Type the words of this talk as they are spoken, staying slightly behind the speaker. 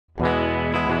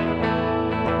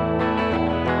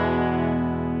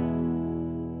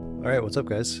Alright, what's up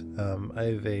guys? I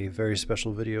have a very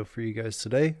special video for you guys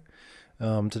today.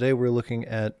 Today we're looking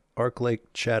at Arclight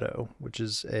Shadow, which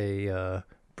is a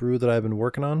brew that I've been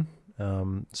working on.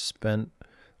 Spent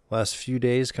last few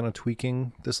days kind of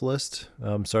tweaking this list.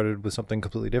 Started with something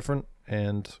completely different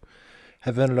and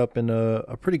have ended up in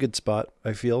a pretty good spot,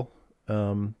 I feel.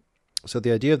 So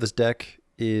the idea of this deck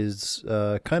is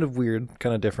kind of weird,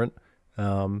 kind of different.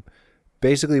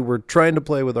 Basically, we're trying to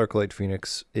play with Arclight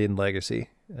Phoenix in Legacy.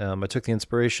 I took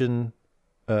inspiration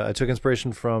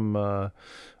from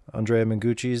Andrea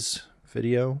Mengucci's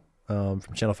video from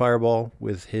Channel Fireball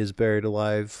with his Buried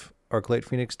Alive Arclight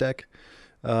Phoenix deck.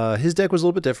 His deck was a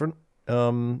little bit different.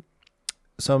 The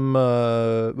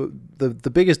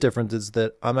biggest difference is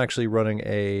that I'm actually running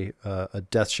a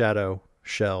Death Shadow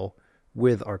shell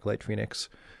with Arclight Phoenix.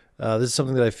 This is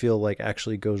something that I feel like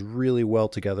actually goes really well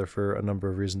together for a number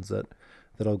of reasons that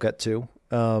I'll get to.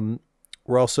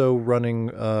 We're also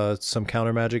running some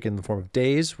counter magic in the form of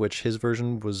Daze, which his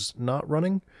version was not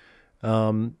running.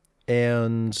 We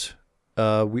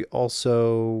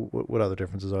also, what other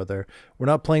differences are there? We're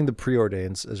not playing the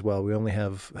Preordains as well. We only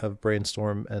have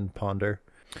Brainstorm and Ponder.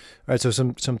 All right, so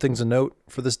some things to note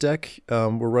for this deck. We're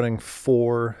running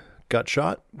 4 Gut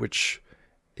Shot, which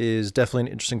is definitely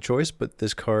an interesting choice, but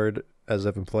this card, as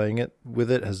I've been playing it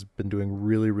with it, has been doing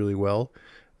really, really well.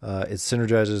 It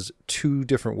synergizes 2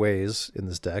 different ways in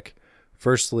this deck.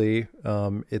 Firstly,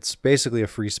 it's basically a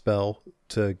free spell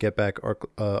to get back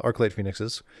Arclight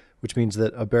Phoenixes, which means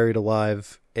that a Buried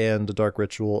Alive and a Dark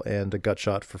Ritual and a Gut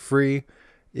Shot for free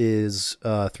is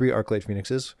 3 Arclight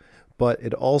Phoenixes, but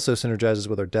it also synergizes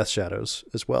with our Death Shadows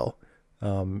as well.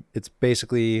 It's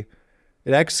basically,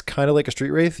 it acts kind of like a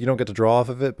Street Wraith. You don't get to draw off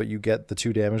of it, but you get the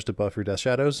 2 damage to buff your Death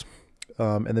Shadows.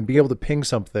 And then being able to ping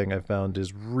something I've found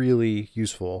is really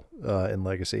useful in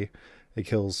Legacy. It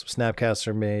kills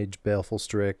Snapcaster Mage, Baleful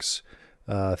Strix,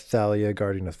 Thalia,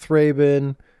 Guardian of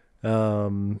Thraben,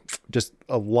 just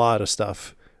a lot of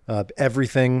stuff.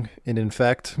 Everything in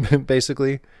Infect,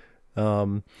 basically.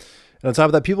 And on top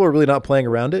of that, people are really not playing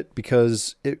around it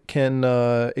because it can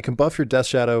buff your Death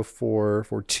Shadow for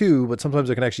 2, but sometimes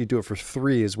it can actually do it for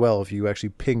 3 as well if you actually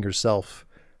ping yourself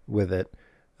with it.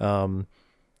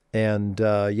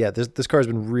 Yeah, this card's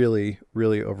been really,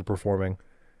 really overperforming.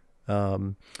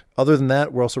 Other than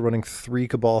that, we're also running 3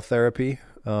 Cabal Therapy.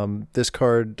 This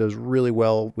card does really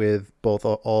well with both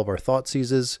all of our Thought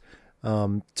Seizes,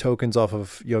 tokens off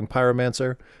of Young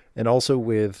Pyromancer, and also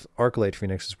with Arclight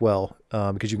Phoenix as well,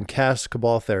 because you can cast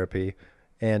Cabal Therapy,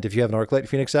 and if you have an Arclight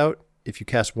Phoenix out, if you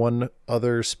cast one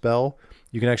other spell,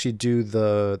 you can actually do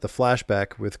the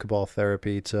flashback with Cabal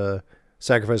Therapy to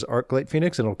sacrifice Arclight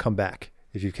Phoenix, and it'll come back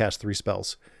if you cast 3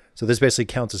 spells. So this basically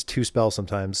counts as 2 spells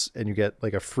sometimes, and you get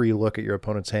like a free look at your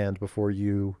opponent's hand before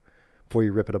you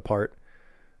rip it apart.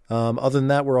 Other than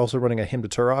that, we're also running a Hymn to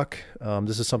Turok.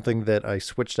 This is something that I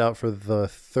switched out for the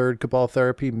 3rd Cabal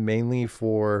Therapy, mainly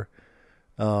for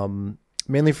like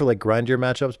grindier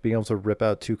matchups. Being able to rip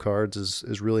out 2 cards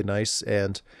is really nice,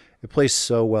 and it plays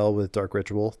so well with Dark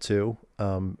Ritual too.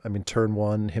 I mean, turn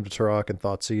 1 Hymn to Turok and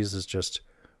Thoughtseize is just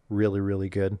really, really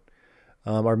good.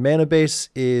 Our mana base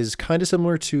is kind of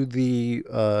similar to the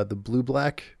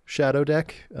blue-black Shadow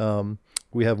deck.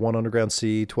 We have 1 Underground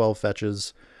Sea, 12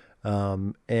 fetches, the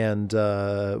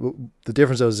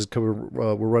difference though is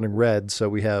we're running red, so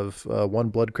we have 1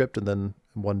 Blood Crypt and then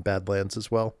 1 Badlands as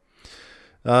well.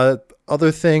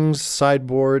 Other things,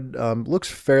 sideboard looks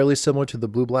fairly similar to the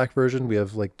blue-black version. We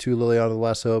have like 2 Liliana the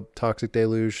Last Hope, Toxic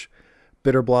Deluge,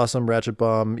 Bitter Blossom, Ratchet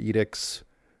Bomb, Edicts,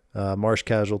 Marsh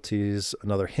Casualties,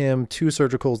 another Hymn, 2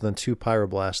 Surgicals, and then 2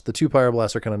 Pyroblasts. The 2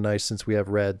 Pyroblasts are kind of nice since we have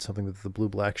red, something that the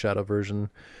blue-black Shadow version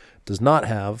does not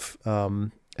have,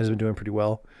 and has been doing pretty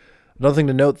well. Another thing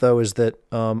to note, though, is that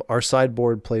our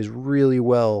sideboard plays really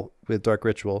well with Dark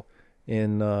Ritual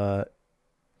in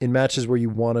matches where you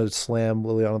want to slam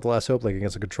Liliana the Last Hope, like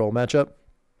against a control matchup.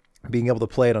 Being able to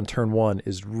play it on turn 1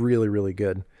 is really, really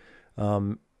good.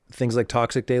 Things like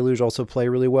Toxic Deluge also play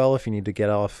really well if you need to get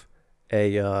off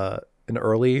an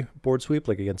early board sweep,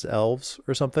 like against elves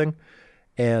or something.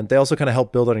 And they also kind of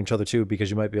help build on each other too, because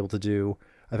you might be able to do,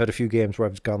 I've had a few games where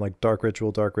I've gone like Dark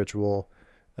Ritual,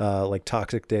 like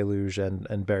Toxic Deluge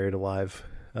and Buried Alive,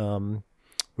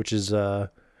 which is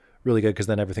really good because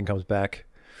then everything comes back.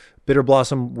 Bitter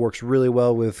Blossom works really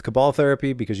well with Cabal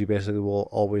Therapy because you basically will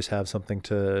always have something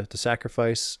to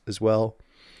sacrifice as well.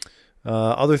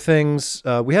 Other things,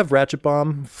 we have Ratchet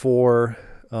Bomb for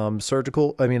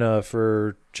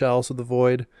for Chalice of the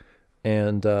Void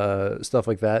and stuff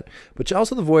like that. But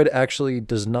Chalice of the Void actually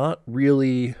does not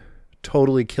really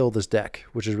totally kill this deck,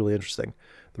 which is really interesting.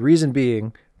 The reason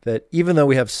being that even though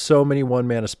we have so many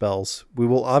 1-mana spells, we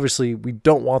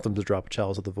don't want them to drop a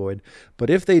Chalice of the Void. But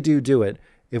if they do it,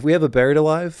 if we have a Buried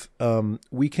Alive,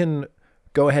 we can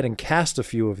go ahead and cast a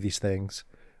few of these things.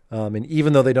 And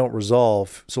even though they don't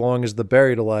resolve, so long as the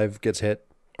Buried Alive gets hit,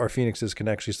 our Phoenixes can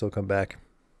actually still come back.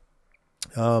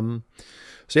 So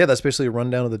yeah, that's basically a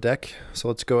rundown of the deck. So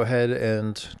let's go ahead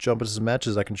and jump into some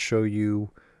matches. I can show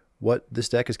you what this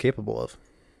deck is capable of.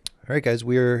 All right, guys,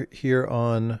 we are here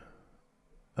on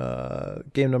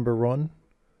game number 1.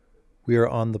 We are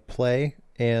on the play,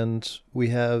 and we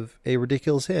have a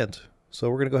ridiculous hand. So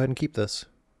we're going to go ahead and keep this.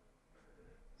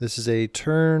 This is a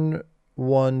turn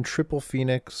 1 triple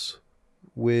Phoenix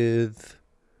with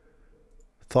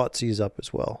Thoughtseize up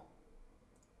as well.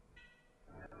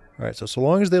 All right, so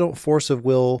long as they don't Force of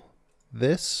Will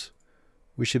this,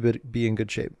 we should be in good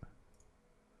shape.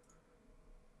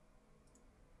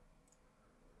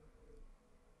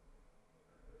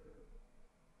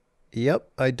 Yep,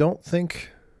 I don't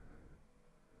think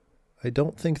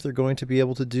they're going to be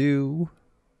able to do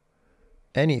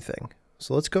anything.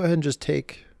 So let's go ahead and just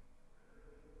take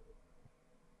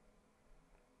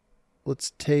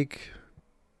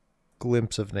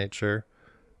Glimpse of Nature,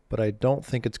 but I don't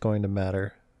think it's going to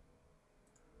matter.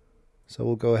 So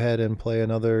we'll go ahead and play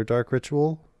another Dark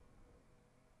Ritual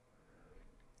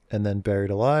and then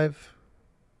Buried Alive.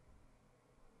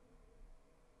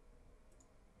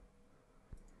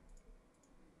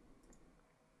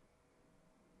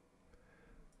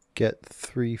 Get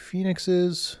 3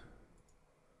 Phoenixes.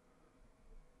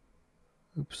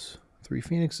 Oops, 3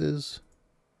 Phoenixes.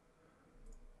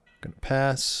 Gonna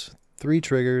pass 3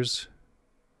 triggers.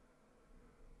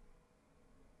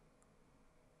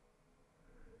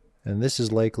 And this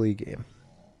is likely game.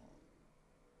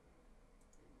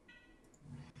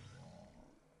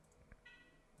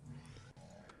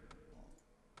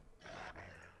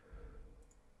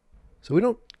 So we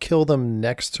don't kill them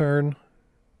next turn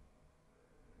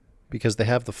because they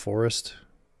have the forest,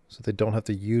 so they don't have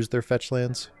to use their fetch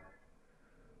lands.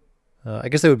 I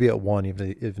guess they would be at 1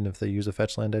 even if they use a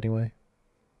fetch land anyway.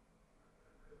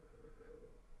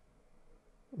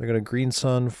 They're going to Green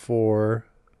Sun for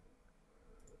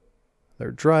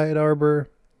their Dryad Arbor,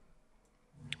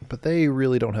 but they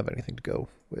really don't have anything to go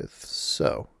with.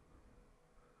 So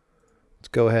let's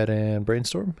go ahead and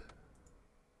brainstorm.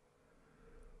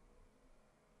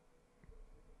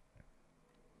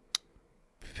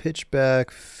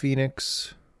 Pitchback,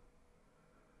 Phoenix,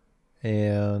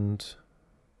 and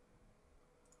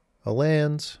a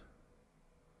land.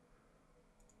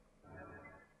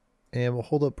 And we'll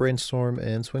hold up Brainstorm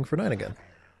and swing for 9 again.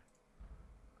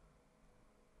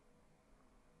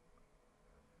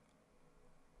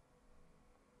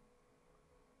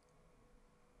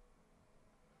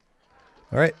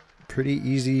 All right, pretty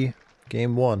easy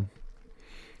game 1.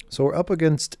 So we're up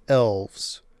against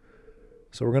elves.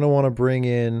 So we're going to want to bring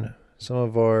in some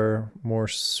of our more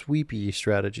sweepy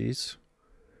strategies.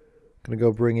 Going to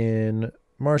go bring in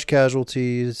Marsh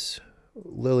Casualties,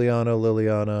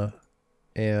 Liliana,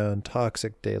 and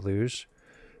Toxic Deluge.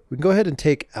 We can go ahead and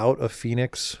take out a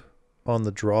Phoenix on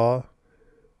the draw.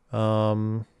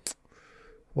 What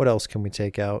else can we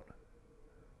take out?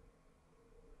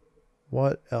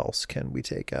 What else can we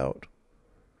take out?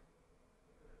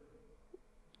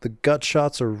 The gut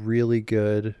shots are really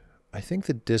good. I think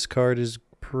the discard is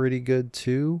pretty good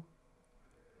too.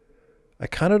 I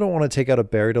kind of don't want to take out a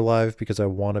Buried Alive because I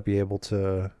want to be able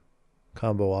to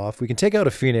combo off. We can take out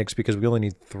a Phoenix because we only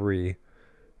need 3.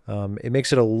 It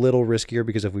makes it a little riskier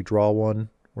because if we draw 1,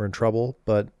 we're in trouble.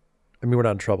 But, I mean, we're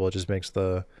not in trouble. It just makes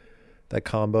that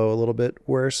combo a little bit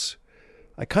worse.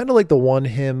 I kind of like the 1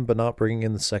 him, but not bringing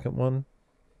in the second one.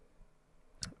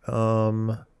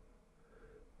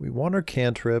 We want our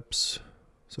cantrips.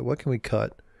 So what can we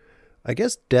cut? I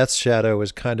guess Death's Shadow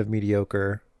is kind of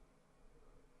mediocre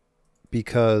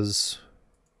because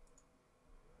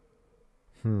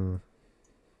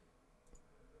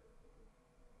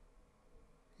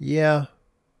yeah.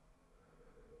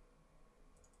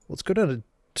 Let's go down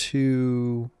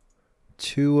to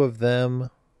two of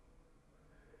them.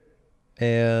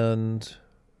 And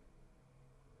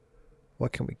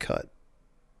what can we cut?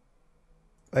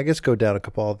 I guess go down a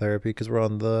Cabal Therapy because we're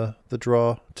on the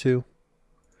draw too.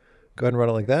 Go ahead and run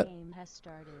it like that.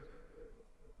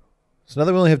 So now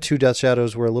that we only have 2 Death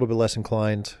Shadows, we're a little bit less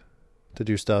inclined to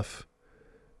do stuff.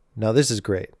 Now this is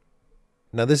great.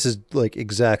 Now this is like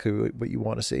exactly what you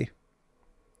want to see.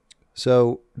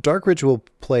 So Dark Ritual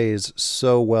plays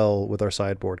so well with our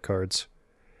sideboard cards.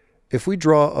 If we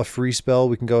draw a free spell,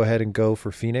 we can go ahead and go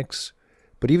for Phoenix.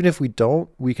 But even if we don't,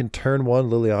 we can turn 1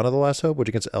 Liliana the Last Hope, which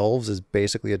against elves is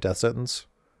basically a death sentence.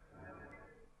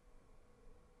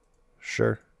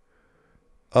 Sure.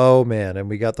 Oh, man, and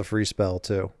we got the free spell,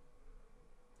 too.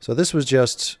 So this was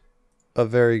just a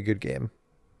very good game.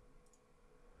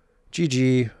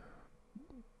 GG.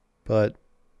 But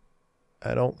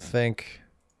I don't think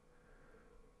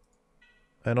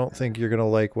you're going to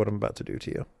like what I'm about to do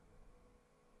to you.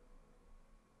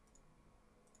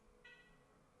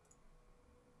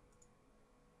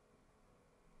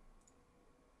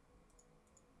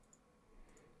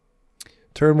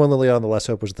 Turn 1 Liliana the Less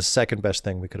Hope was the second best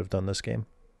thing we could have done this game.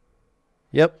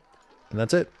 Yep, and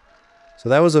that's it. So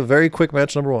that was a very quick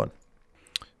match number 1.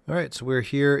 All right, so we're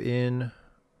here in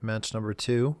match number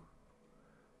 2.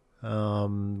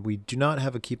 We do not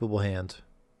have a keepable hand.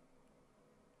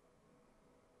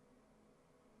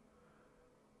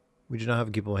 We do not have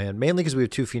a keepable hand, mainly because we have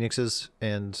 2 Phoenixes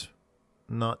and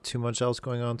not too much else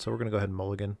going on, so we're going to go ahead and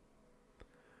mulligan.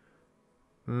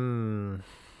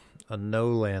 A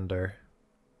no-lander.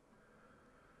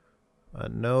 A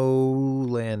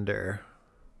no-lander.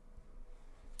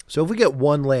 So if we get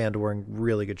 1 land, we're in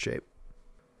really good shape.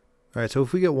 All right, so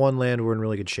if we get 1 land, we're in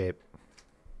really good shape.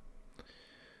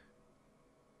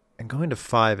 And going to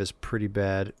 5 is pretty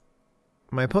bad.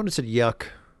 My opponent said yuck.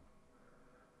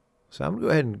 So I'm going to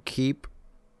go ahead and keep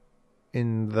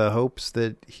in the hopes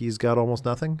that he's got almost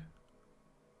nothing.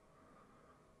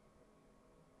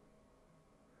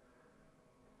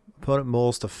 Opponent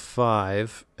mulls to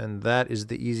 5, and that is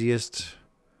the easiest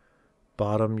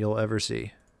bottom you'll ever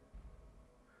see.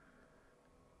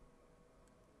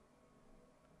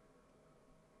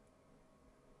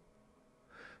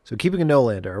 So keeping a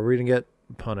no-lander, are we going to get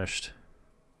punished?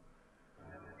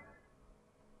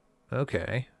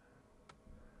 Okay.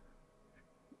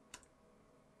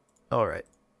 Alright.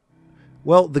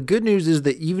 Well, the good news is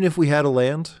that even if we had a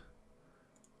land,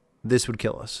 this would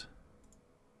kill us.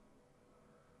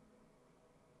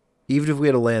 Even if we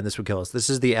had a land, this would kill us. This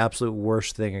is the absolute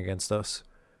worst thing against us,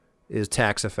 is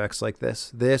tax effects like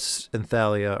this. This and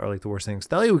Thalia are like the worst things.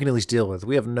 Thalia we can at least deal with.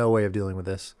 We have no way of dealing with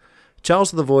this.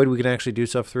 Chalice of the Void we can actually do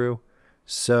stuff through.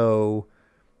 So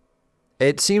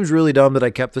it seems really dumb that I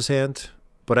kept this hand,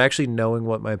 but actually knowing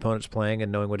what my opponent's playing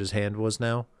and knowing what his hand was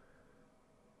now,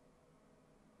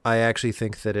 I actually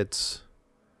think that it's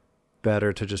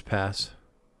better to just pass.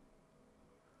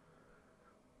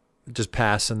 Just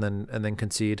pass and then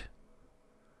concede.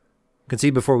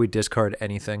 Concede before we discard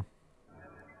anything.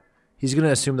 He's going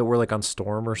to assume that we're like on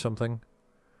Storm or something.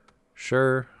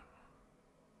 Sure.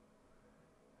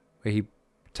 Wait, he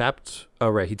tapped? Oh,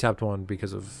 right. He tapped 1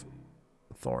 because of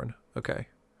Thorn. Okay.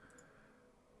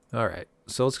 All right.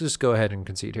 So let's just go ahead and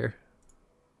concede here.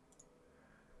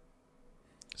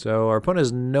 So our opponent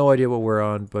has no idea what we're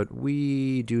on, but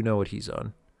we do know what he's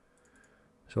on.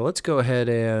 So let's go ahead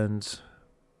and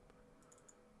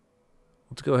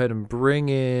bring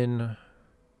in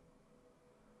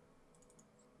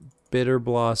Bitter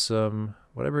Blossom.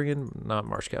 What did I bring in? Not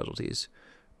Marsh Casualties.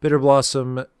 Bitter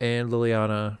Blossom and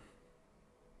Liliana.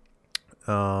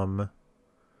 And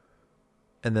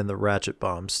then the Ratchet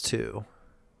Bombs too.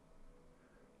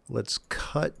 Let's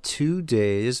cut 2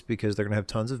 days because they're going to have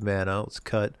tons of mana. Let's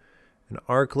cut an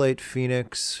Arclight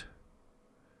Phoenix.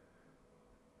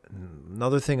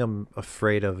 Another thing I'm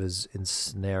afraid of is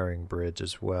Ensnaring Bridge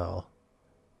as well.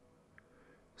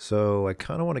 So I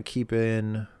kind of want to keep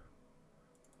in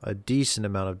a decent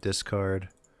amount of discard.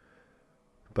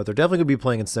 But they're definitely going to be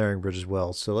playing Ensnaring Bridge as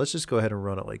well. So let's just go ahead and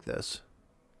run it like this.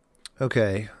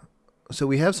 Okay. So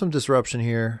we have some disruption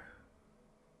here.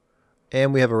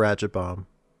 And we have a Ratchet Bomb.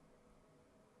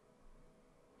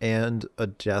 And a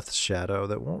Death Shadow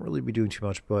that won't really be doing too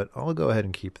much, but I'll go ahead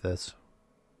and keep this.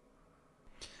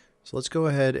 So let's go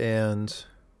ahead and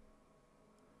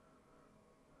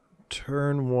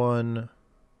turn 1.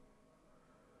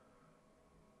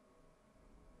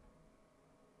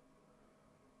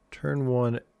 Turn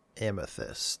 1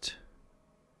 Amethyst.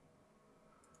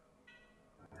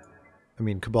 I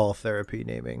mean, Cabal Therapy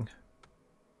naming.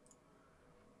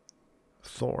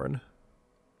 Thorn.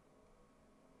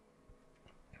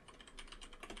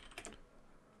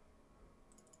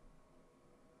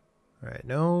 Alright,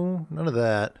 no, none of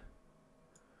that.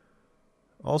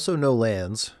 Also no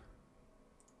lands.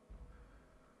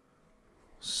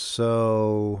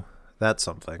 So that's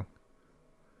something.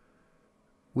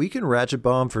 We can Ratchet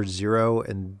Bomb for 0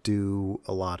 and do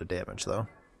a lot of damage, though.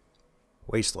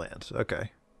 Wasteland.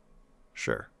 Okay.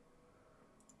 Sure.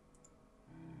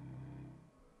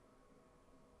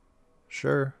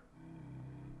 Sure.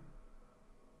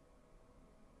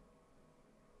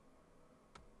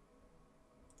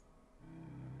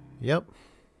 Yep.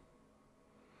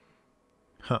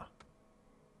 Huh.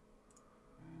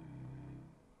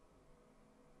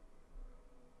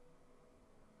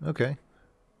 Okay.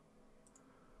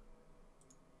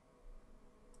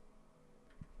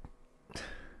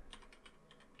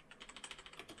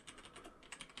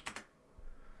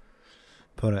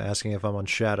 Opponent asking if I'm on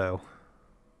Shadow.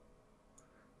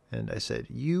 And I said,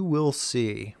 you will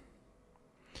see.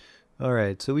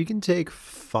 Alright, so we can take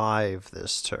 5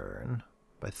 this turn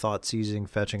by Thought Seizing,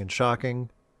 Fetching, and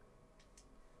Shocking.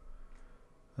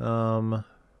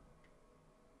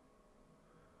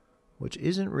 Which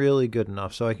isn't really good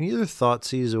enough. So I can either Thought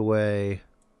Seize away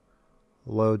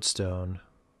Lodestone.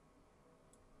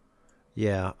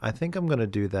 Yeah, I think I'm going to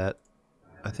do that.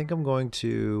 I think I'm going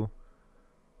to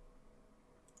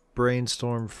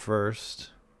Brainstorm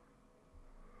first.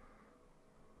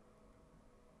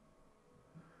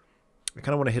 I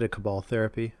kind of want to hit a Cabal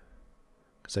Therapy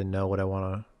because I know what I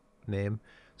want to name.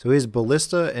 So he has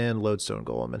Ballista and Lodestone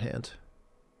Golem in hand.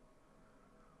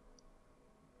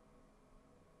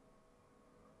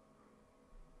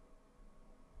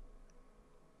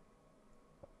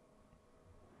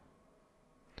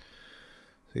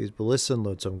 So he's Ballista and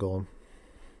Lodestone Golem.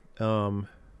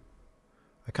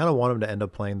 I kind of want him to end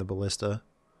up playing the Ballista.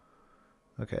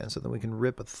 Okay, and so then we can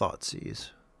rip a Thoughtseize.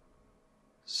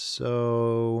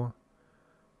 So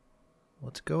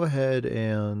let's go ahead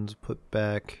and put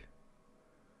back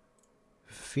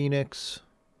Phoenix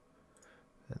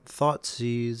and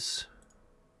Thoughtseize.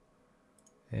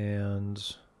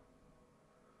 And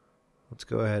let's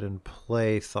go ahead and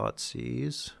play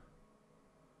Thoughtseize.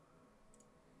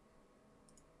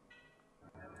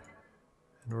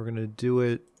 And we're going to do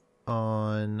it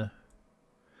on...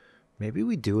 Maybe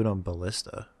we do it on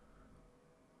Ballista.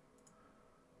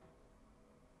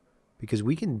 Because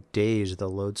we can daze the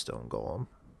Lodestone Golem.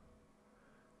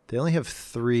 They only have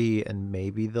 3, and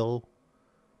maybe they'll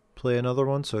play another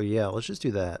one. So yeah, let's just do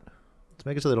that. Let's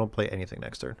make it so they don't play anything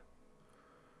next turn.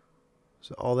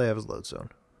 So all they have is Lodestone.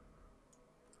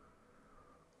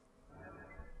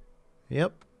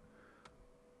 Yep.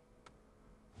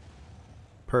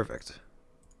 Perfect.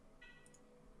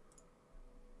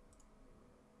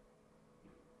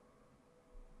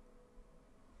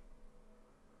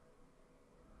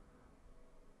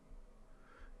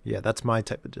 Yeah, that's my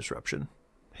type of disruption.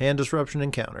 Hand disruption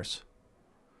and counters.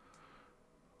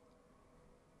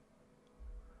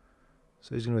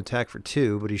 So he's going to attack for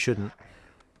 2, but he shouldn't.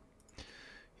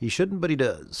 He shouldn't, but he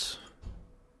does.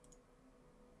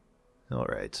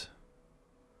 Alright.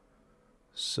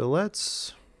 So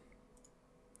let's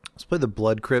play the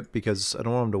Blood Crypt because I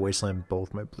don't want him to wasteland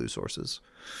both my blue sources.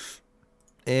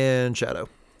 And Shadow.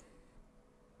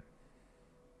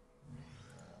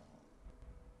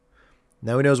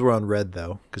 Now he knows we're on red,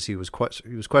 though, because he was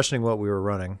questioning what we were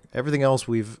running. Everything else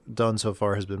we've done so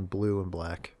far has been blue and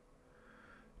black.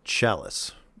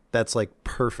 Chalice. That's, like,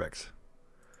 perfect.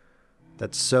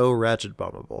 That's so ratchet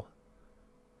bombable.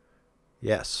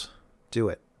 Yes. Do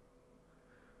it.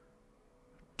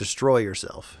 Destroy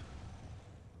yourself.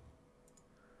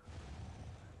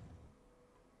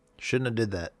 Shouldn't have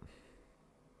did that.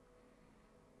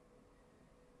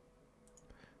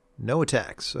 No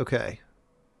attacks. Okay.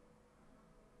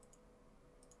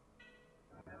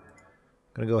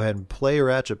 Gonna go ahead and play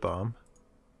Ratchet Bomb.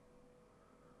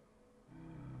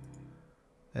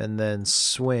 And then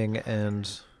swing, and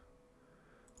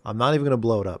I'm not even gonna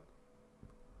blow it up.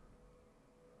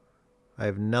 I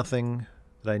have nothing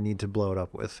that I need to blow it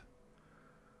up with.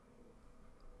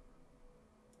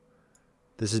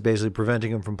 This is basically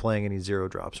preventing him from playing any 0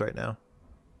 drops right now.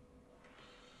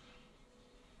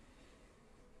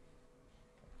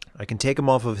 I can take him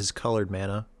off of his colored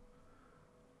mana.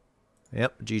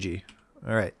 Yep, GG.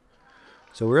 Alright.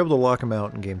 So we're able to lock him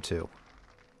out in game 2.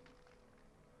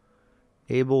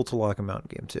 Able to lock him out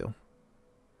in game 2.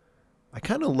 I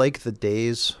kind of like the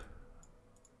days.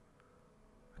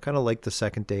 I kind of like the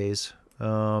second days.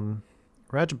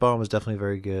 Ratchet Bomb is definitely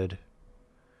very good.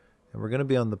 And we're going to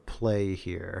be on the play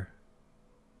here.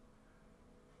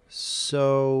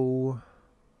 So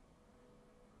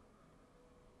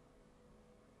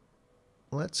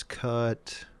let's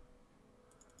cut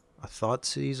a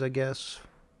Thoughtseize, I guess,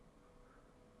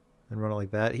 and run it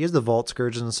like that. He has the Vault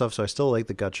Scourges and stuff, so I still like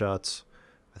the gut shots.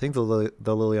 I think the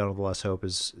Liliana of the Last Hope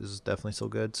is definitely still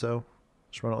good, so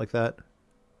just run it like that.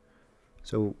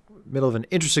 So, middle of an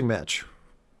interesting match.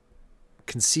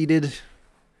 Conceded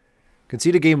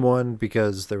game 1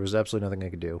 because there was absolutely nothing I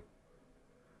could do.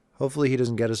 Hopefully he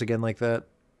doesn't get us again like that.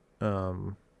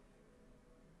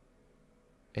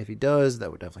 If he does, that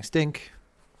would definitely stink.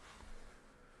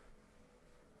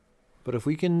 But if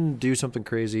we can do something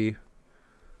crazy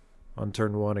on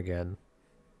turn 1 again,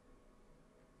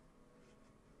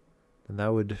 then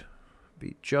that would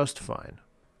be just fine.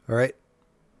 All right.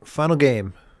 Final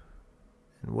game.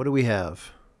 And what do we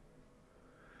have?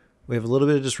 We have a little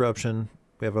bit of disruption.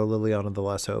 We have our Liliana, the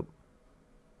Last Hope.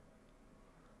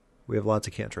 We have lots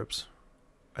of cantrips.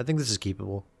 I think this is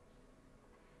keepable.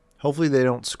 Hopefully they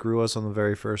don't screw us on the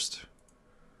very first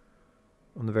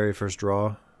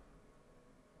draw.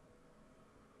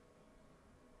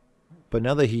 But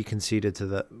now that he conceded to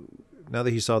that, now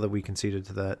that he saw that we conceded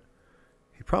to that,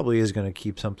 he probably is going to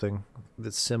keep something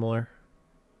that's similar.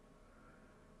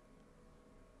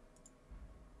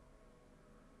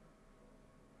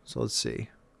 So let's see.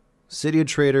 City of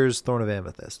Traders, Thorn of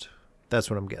Amethyst. That's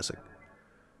what I'm guessing.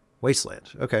 Wasteland.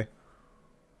 Okay.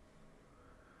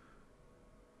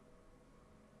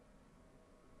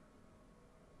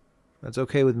 That's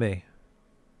okay with me.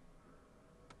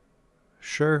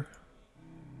 Sure.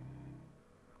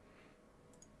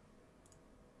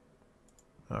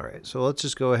 Alright, so let's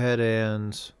just go ahead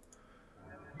and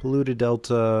Polluted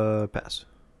Delta pass.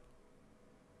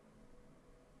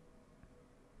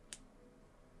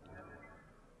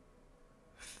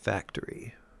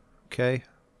 Factory. Okay.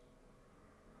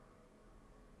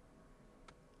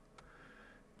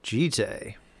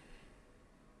 Jite.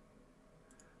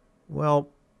 Well,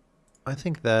 I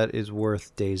think that is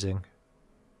worth dazing.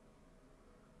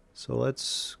 So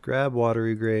let's grab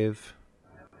Watery Grave.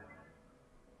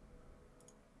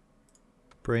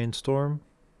 Brainstorm.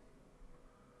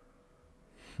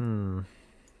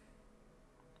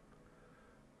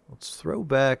 Let's throw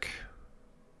back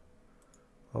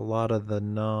a lot of the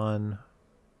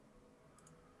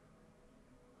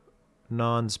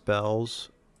non-spells,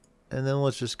 and then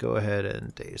let's just go ahead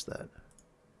and daze that.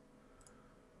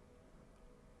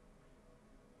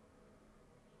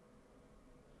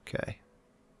 Okay.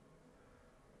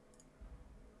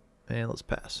 And let's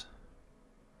pass.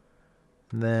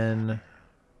 And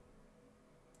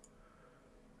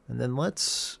then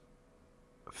let's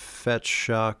fetch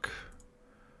shock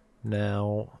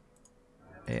now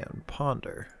and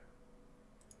ponder.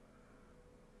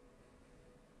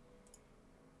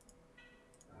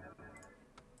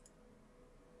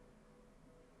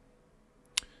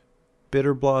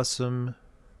 Bitter Blossom,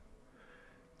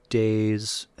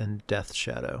 Daze, and Death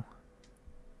Shadow.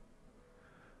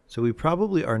 So we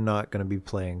probably are not going to be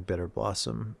playing Bitter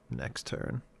Blossom next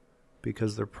turn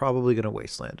because they're probably going to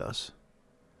wasteland us.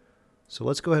 So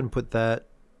let's go ahead and put that,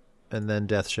 and then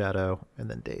Death Shadow, and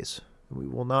then Daze. We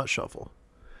will not shuffle.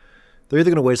 They're either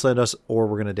going to wasteland us or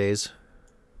we're going to daze.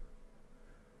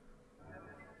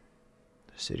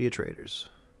 City of Traders.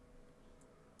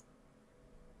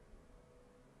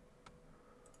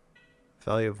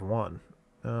 Value of 1.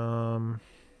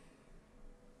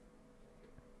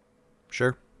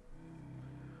 Sure.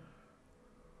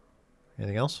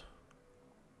 Anything else?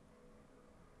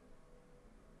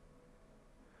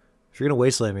 If you're going to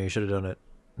wasteland me, you should have done it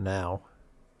now.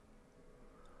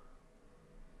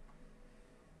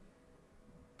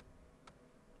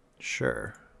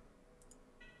 Sure.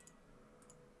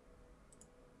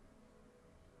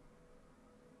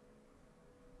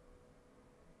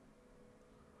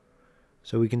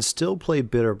 So we can still play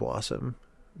Bitter Blossom.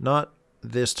 Not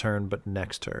this turn, but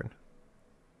next turn.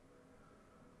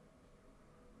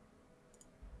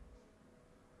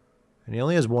 And he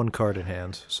only has one card in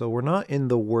hand, so we're not in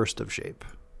the worst of shape.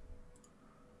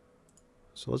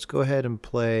 So let's go ahead and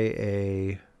play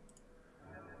a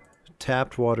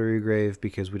tapped Watery Grave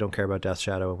because we don't care about Death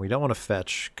Shadow, and we don't want to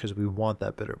fetch because we want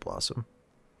that Bitter Blossom.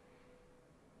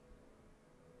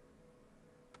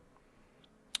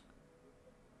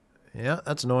 Yeah,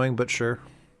 that's annoying, but sure.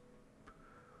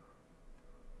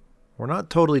 We're not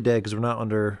totally dead because we're not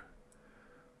under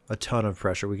a ton of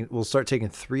pressure. We'll start taking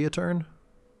 3 a turn.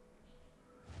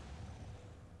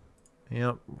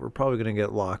 Yep, we're probably going to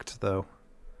get locked, though,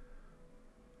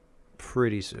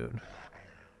 pretty soon.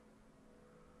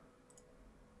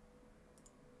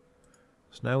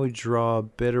 So now we draw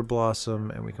Bitter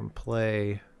Blossom, and we can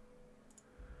play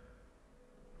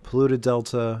Polluted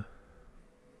Delta.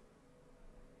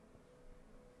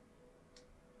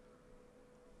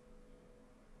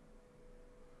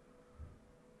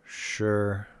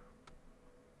 Sure.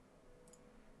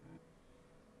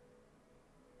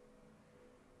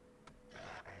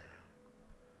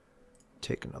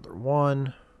 Take another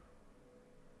 1.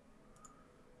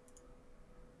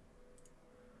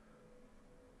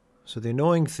 So the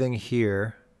annoying thing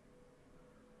here...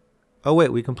 Oh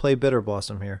wait, we can play Bitter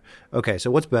Blossom here. Okay, so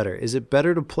what's better? Is it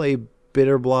better to play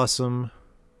Bitter Blossom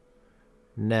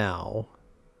now?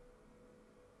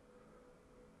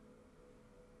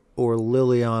 Or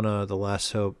Liliana, the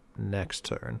Last Hope, next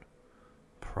turn?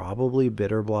 Probably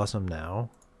Bitter Blossom now.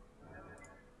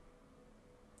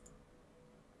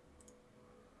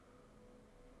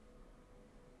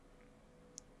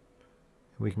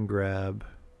 We can grab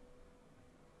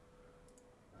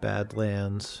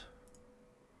Badlands.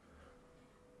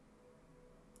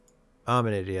 I'm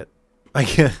an idiot. I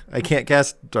can't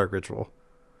cast Dark Ritual.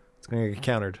 It's gonna get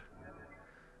countered.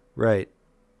 Right.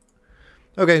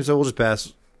 Okay, so we'll just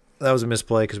pass. That was a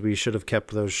misplay because we should have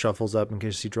kept those shuffles up in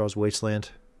case he draws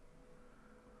Wasteland.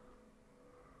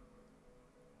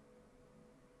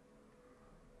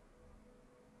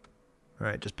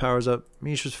 Alright, just powers up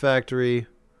Mishra's Factory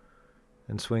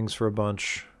and swings for a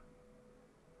bunch.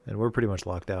 And we're pretty much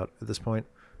locked out at this point.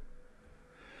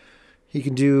 He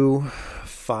can do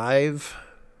 5.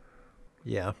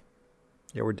 Yeah.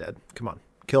 Yeah, we're dead. Come on.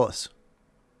 Kill us.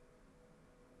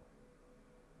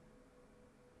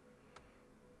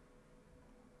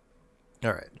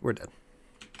 Alright, we're dead.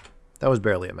 That was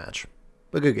barely a match.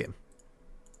 But good game.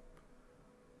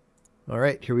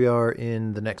 Alright, here we are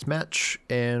in the next match,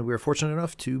 and we're fortunate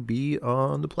enough to be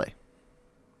on the play.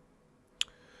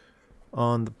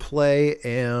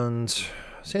 And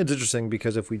it's interesting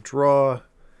because if we draw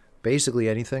basically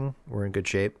anything, we're in good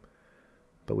shape.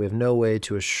 But we have no way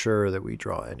to assure that we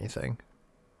draw anything.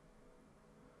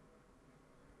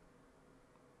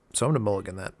 So I'm going to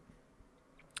mulligan that.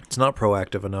 It's not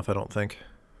proactive enough, I don't think.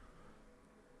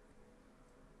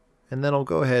 And then I'll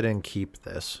go ahead and keep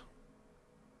this.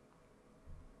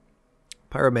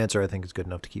 Pyromancer I think is good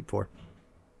enough to keep for.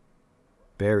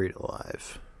 Buried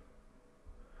Alive.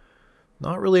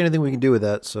 Not really anything we can do with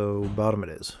that, so bottom it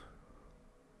is.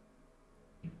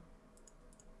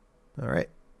 Alright.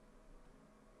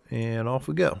 And off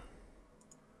we go.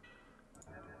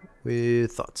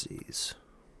 With Thoughtseize.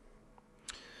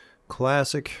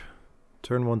 Classic.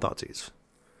 Turn 1 Thoughtseize.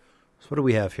 So what do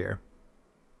we have here?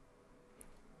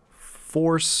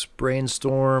 Force,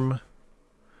 Brainstorm,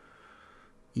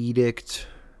 Edict.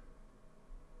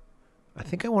 I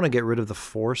think I want to get rid of the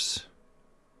Force.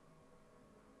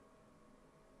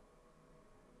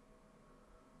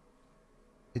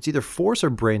 It's either Force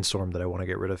or Brainstorm that I want to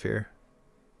get rid of here.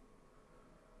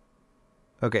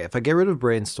 Okay, if I get rid of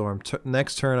Brainstorm,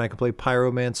 next turn I can play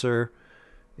Pyromancer.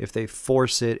 If they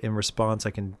force it in response, I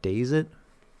can daze it.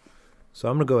 So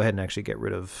I'm gonna go ahead and actually get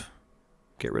rid of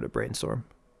Brainstorm.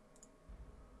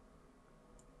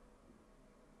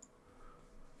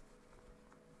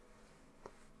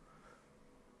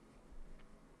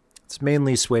 It's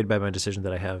mainly swayed by my decision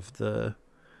that I have the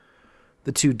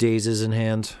 2 dazes in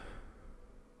hand.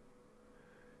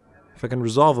 If I can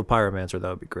resolve a Pyromancer, that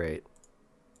would be great.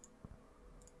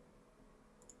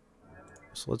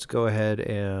 So let's go ahead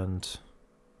and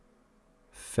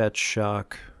fetch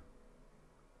Shock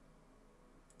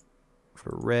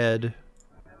for red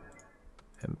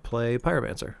and play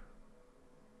Pyromancer.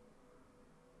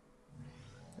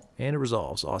 And it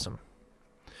resolves. Awesome.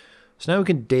 So now we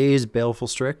can daze Baleful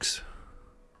Strix.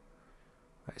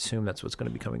 I assume that's what's going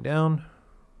to be coming down.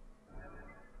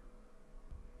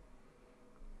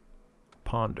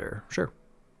 Ponder. Sure.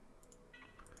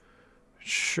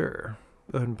 Sure.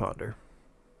 Go ahead and ponder.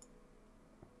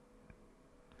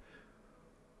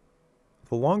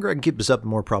 The longer I can keep this up, the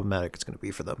more problematic it's going to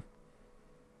be for them.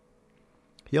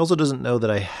 He also doesn't know that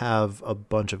I have a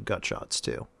bunch of gut shots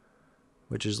too,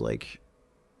 which is like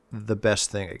the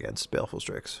best thing against Baleful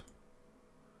Strix.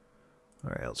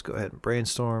 Alright, let's go ahead and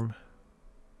Brainstorm.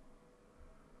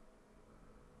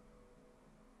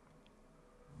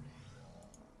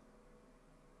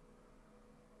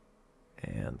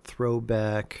 And throw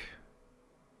back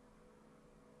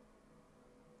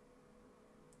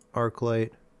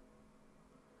Arclight.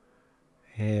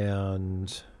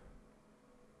 And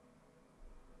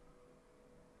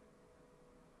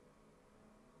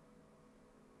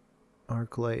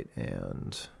Arclight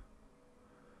and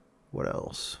what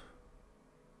else?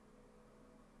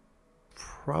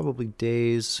 Probably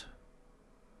Daze.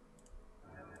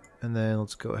 And then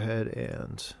let's go ahead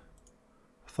and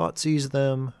Thoughtseize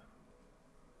them.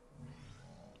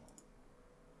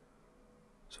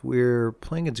 So we're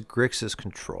playing against Grixis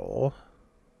control.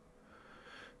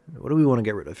 What do we want to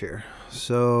get rid of here?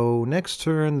 So next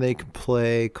turn they can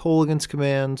play Kolaghan's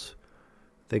Command.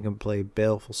 They can play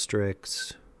Baleful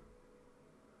Strix.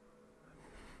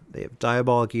 They have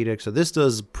Diabolic Edict, so this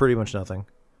does pretty much nothing.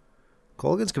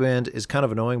 Kolaghan's Command is kind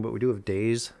of annoying, but we do have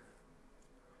Daze.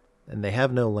 And they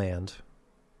have no land.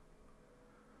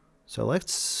 So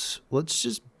let's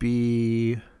just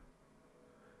be...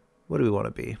 What do we want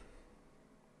to be?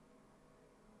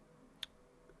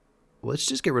 Let's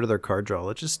just get rid of their card draw.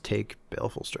 Let's just take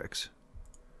Baleful Strix.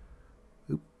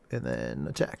 Oop, and then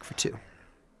attack for 2.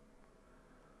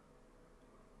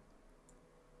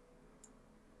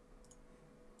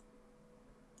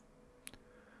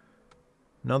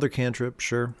 Another cantrip,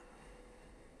 sure.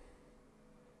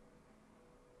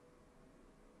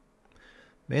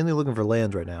 Mainly looking for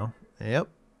lands right now. Yep.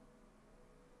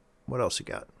 What else you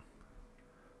got?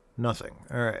 Nothing.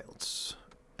 Alright, let's...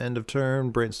 End of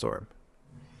turn, brainstorm.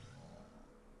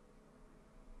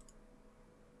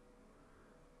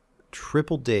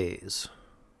 Triple days.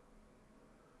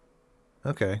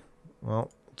 Okay. Well,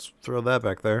 let's throw that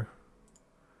back there.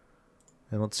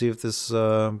 And let's see if this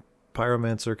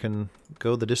Pyromancer can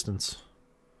go the distance.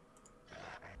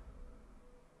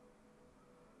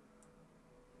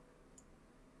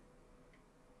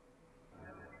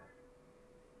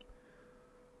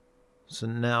 So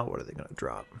now what are they going to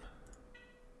drop?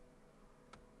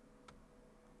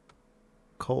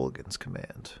 Colgan's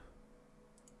command.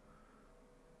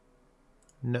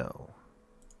 No.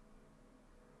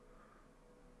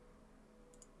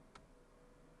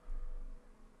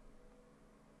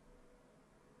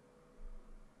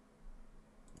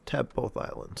 Tap both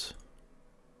islands.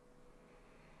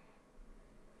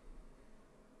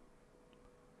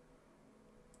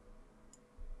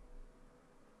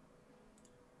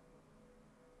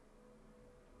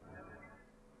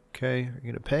 Okay, are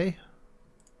you going to pay?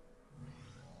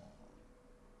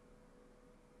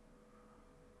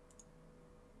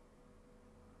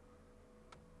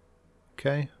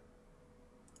 Okay.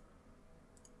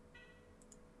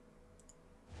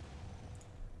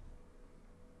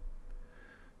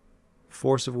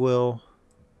 Force of will,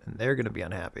 and they're going to be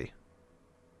unhappy.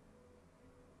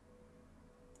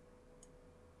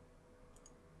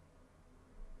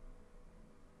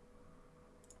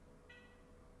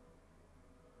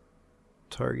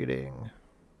 Targeting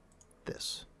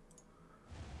this.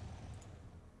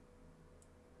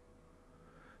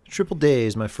 Triple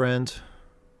days, my friend.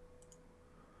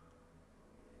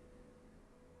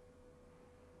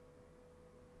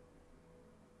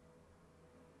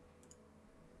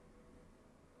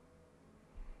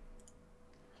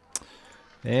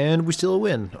 And we still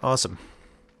win. Awesome.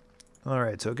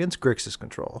 Alright, so against Grixis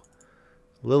control.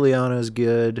 Liliana is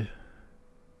good.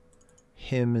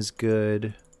 Him is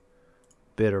good.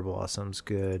 Bitter Blossom's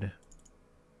good.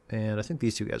 And I think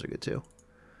these two guys are good too.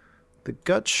 The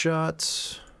gut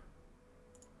shots.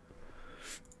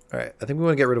 Alright, I think we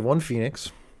want to get rid of one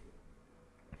Phoenix.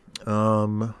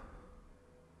 Maybe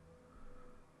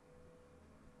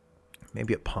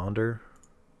a Ponder.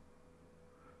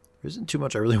 There isn't too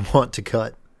much I really want to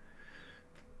cut.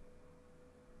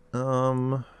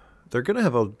 They're going to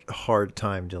have a hard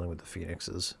time dealing with the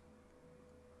Phoenixes.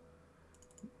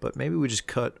 But maybe we just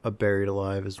cut a Buried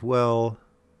Alive as well.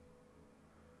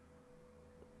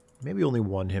 Maybe only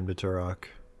one Hymn to Turok.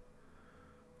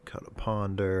 Cut a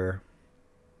Ponder.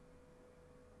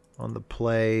 On the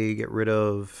play, get rid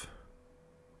of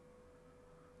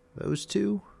those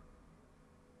two.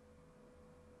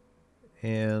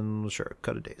 And sure,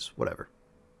 cut a days, whatever.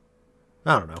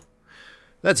 I don't know.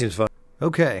 That seems fun.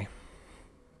 Okay.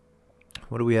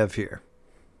 What do we have here?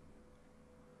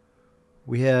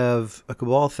 We have a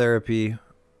Cabal Therapy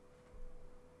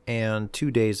and 2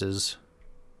 Dazes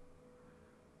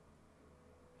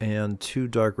and 2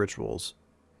 Dark Rituals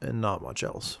and not much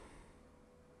else.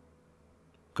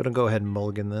 Gonna go ahead and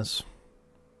mulligan this.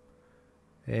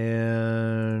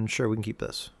 And sure, we can keep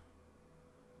this.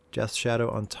 Death Shadow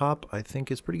on top, I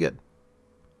think is pretty good.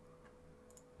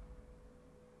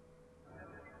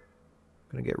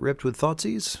 Gonna get ripped with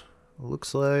Thoughtseize.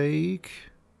 Looks like...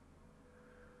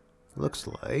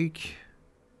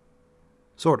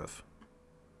 Sort of.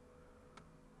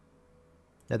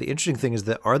 Now the interesting thing is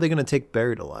that, are they going to take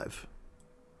Buried Alive?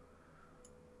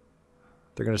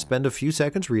 They're going to spend a few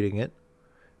seconds reading it.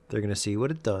 They're going to see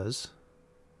what it does.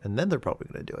 And then they're probably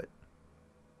going to do it.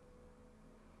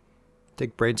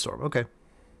 Take Brainstorm. Okay.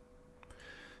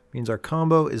 Means our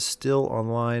combo is still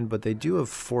online, but they do have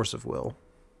Force of Will.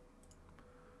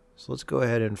 So let's go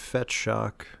ahead and fetch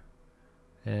Shock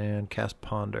and cast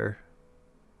Ponder.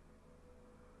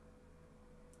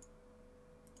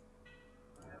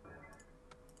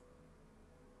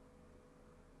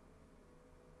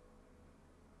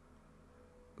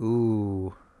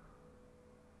 Ooh.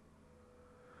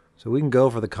 So we can go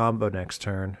for the combo next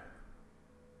turn.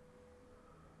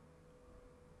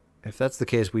 If that's the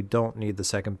case, we don't need the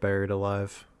second Buried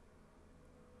Alive.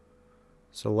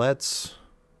 So let's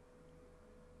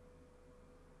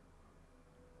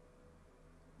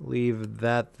leave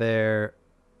that there,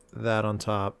 that on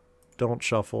top. Don't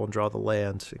shuffle and draw the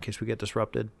land in case we get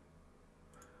disrupted.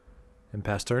 And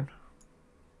pass turn.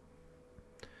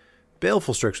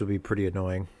 Baleful Strix would be pretty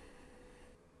annoying.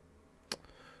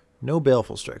 No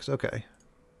Baleful Strix, okay.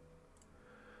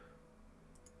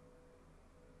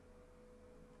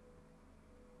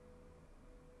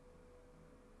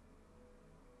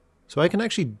 So I can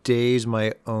actually daze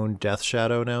my own Death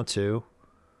Shadow now too.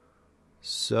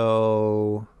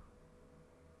 So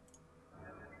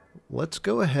let's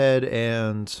go ahead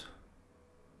and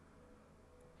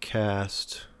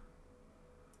cast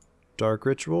Dark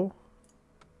Ritual.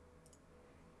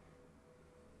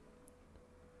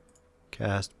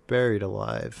 Cast Buried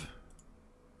Alive.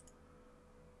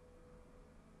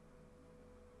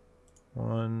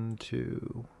 1,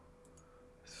 2,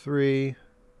 3.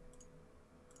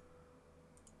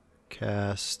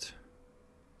 Cast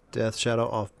Death Shadow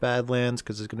off Badlands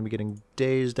because it's going to be getting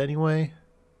dazed anyway.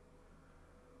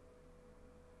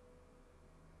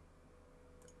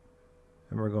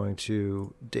 And we're going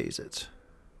to daze it.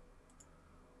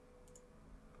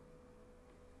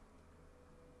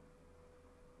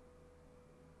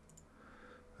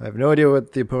 I have no idea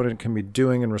what the opponent can be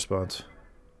doing in response.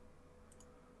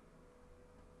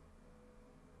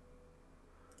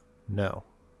 No.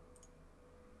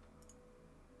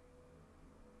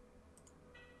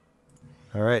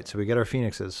 Alright, so we get our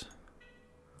Phoenixes.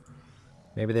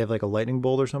 Maybe they have like a lightning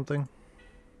bolt or something?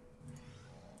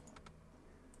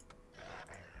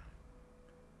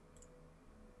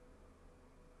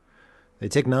 They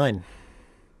take 9.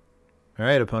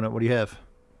 Alright, opponent, what do you have?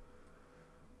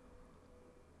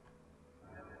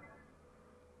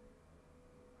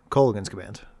 Kolaghan's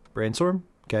Command. Brainstorm?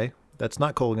 Okay, that's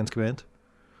not Kolaghan's Command.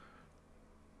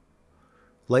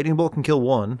 Lightning Bolt can kill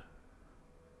 1.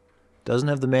 Doesn't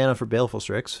have the mana for Baleful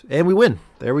Strix. And we win.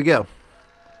 There we go.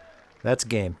 That's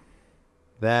game.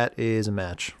 That is a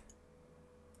match.